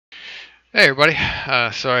Hey everybody,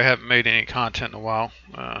 sorry I haven't made any content in a while.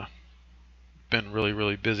 Been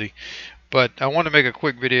really busy, but I want to make a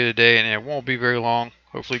quick video today, and it won't be very long.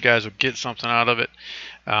 Hopefully, you guys will get something out of it.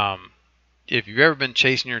 Um, if you've ever been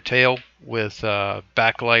chasing your tail with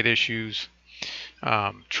backlight issues,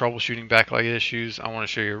 troubleshooting backlight issues, I want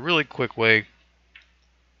to show you a really quick way,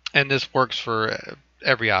 and this works for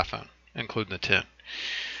every iPhone, including the 10.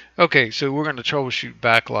 Okay, so we're going to troubleshoot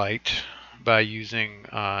backlight by using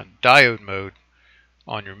diode mode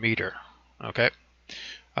on your meter. Okay.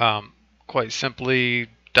 Um, Quite simply,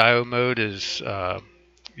 diode mode is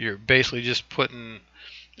you're basically just putting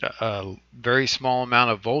a very small amount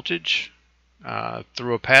of voltage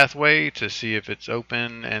through a pathway to see if it's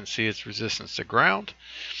open and see its resistance to ground,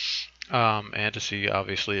 and to see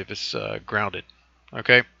obviously if it's grounded.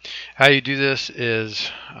 Okay, how you do this is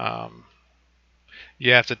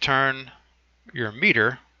you have to turn your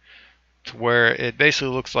meter to where it basically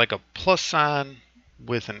looks like a plus sign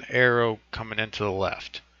with an arrow coming into the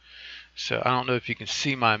left. So I don't know if you can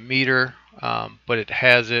see my meter, but it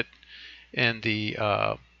has it in the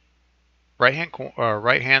right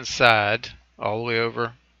hand side all the way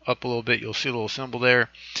over up a little bit. You'll see a little symbol there,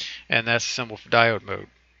 and that's the symbol for diode mode.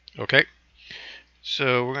 Okay,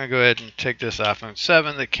 so we're gonna go ahead and take this iPhone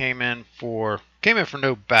 7 that came in for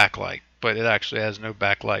no backlight, but it actually has no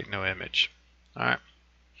backlight, no image. All right,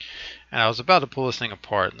 and I was about to pull this thing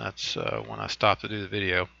apart, and that's when I stopped to do the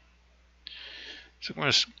video. So I'm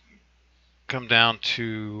going to come down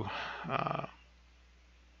uh,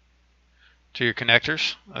 to your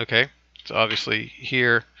connectors. Okay, so obviously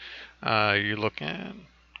here you're looking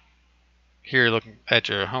at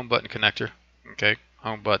your home button connector. Okay,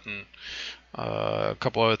 home button, a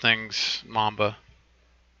couple other things, Mamba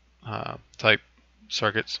type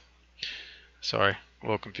circuits. Sorry, a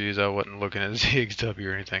little confused. I wasn't looking at ZXW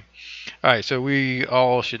or anything. All right, so we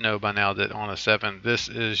all should know by now that on a 7, this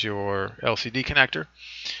is your LCD connector.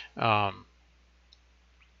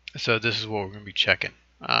 So this is what we're going to be checking.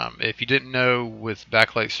 If you didn't know, with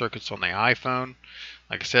backlight circuits on the iPhone,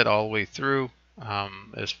 like I said, all the way through,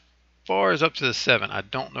 as far as up to the 7, I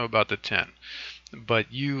don't know about the 10,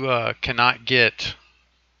 but you cannot get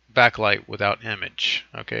backlight without image.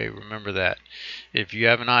 Okay, remember that. If you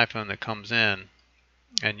have an iPhone that comes in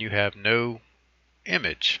and you have no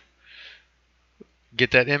image,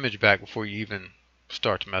 get that image back before you even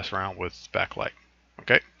start to mess around with backlight.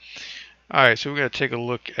 Okay. All right, so we're going to take a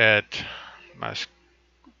look at my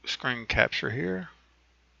screen capture here.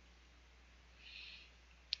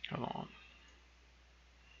 Hold on.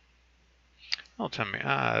 Oh, tell me.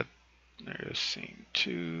 There's scene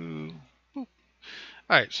 2. Boop.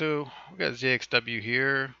 All right, so we got ZXW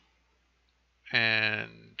here, and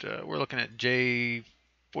we're looking at J4502.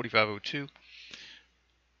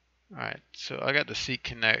 All right, so I got the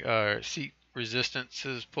seat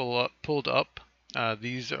resistances pulled up.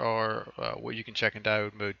 These are what you can check in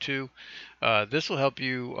diode mode 2. This will help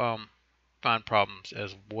you find problems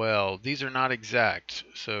as well. These are not exact,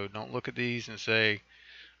 so don't look at these and say,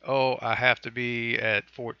 oh, I have to be at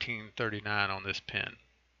 1439 on this pin.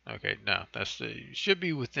 Okay, no, you should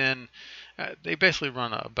be within. They basically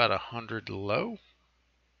run about 100 low,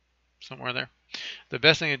 somewhere there. The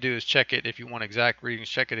best thing to do is check it if you want exact readings.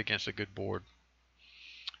 Check it against a good board.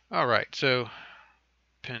 All right, so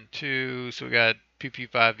pin 2. So we got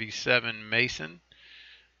PP5V7 Mason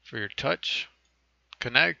for your touch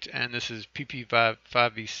connect, and this is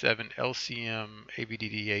PP5V7 LCM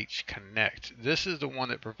AVDDH connect. This is the one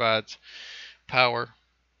that provides power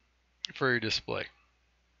for your display.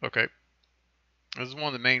 Okay, this is one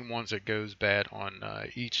of the main ones that goes bad on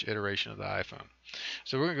each iteration of the iPhone.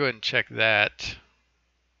 So we're gonna go ahead and check that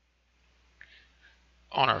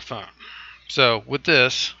on our phone. So with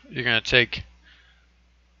this, you're gonna take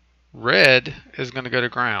red is gonna go to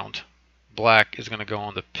ground, black is gonna go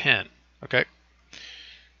on the pin. Okay,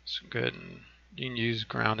 so go ahead and you can use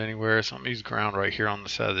ground anywhere. So I'm gonna use ground right here on the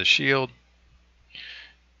side of the shield.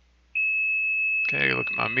 Okay, look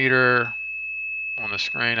at my meter on the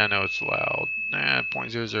screen. I know it's loud.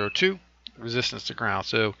 0.002 resistance to ground.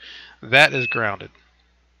 So that is grounded.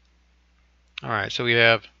 All right, so we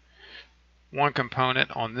have one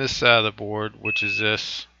component on this side of the board, which is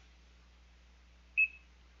this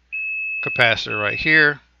capacitor right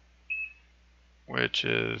here, which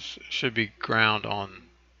should be ground on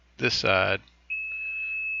this side.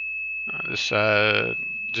 This side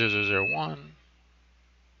 0001.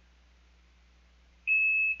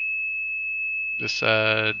 This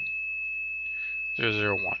side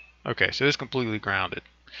 001. Okay, so it's completely grounded.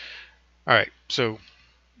 All right, so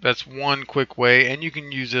that's one quick way, and you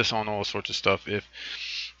can use this on all sorts of stuff.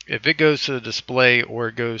 If it goes to the display or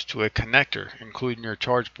it goes to a connector, including your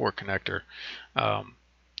charge port connector,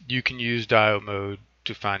 you can use diode mode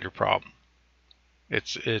to find your problem.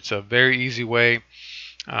 It's a very easy way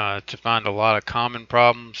to find a lot of common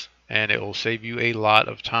problems, and it will save you a lot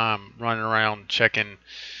of time running around checking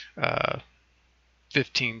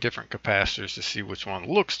 15 different capacitors to see which one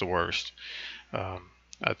looks the worst.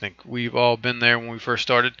 I think we've all been there when we first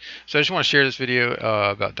started. So I just want to share this video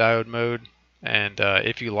about diode mode, and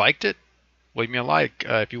if you liked it, leave me a like.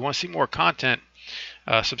 If you want to see more content,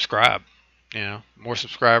 subscribe. You know, more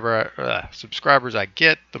subscribers I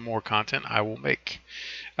get, the more content I will make.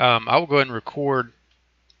 I will go ahead and record,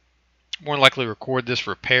 more than likely record this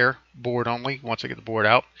repair board only once I get the board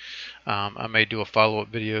out. I may do a follow-up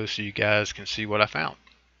video so you guys can see what I found.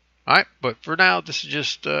 Alright, but for now, this is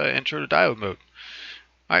just intro to diode mode.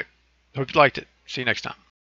 Alright, hope you liked it. See you next time.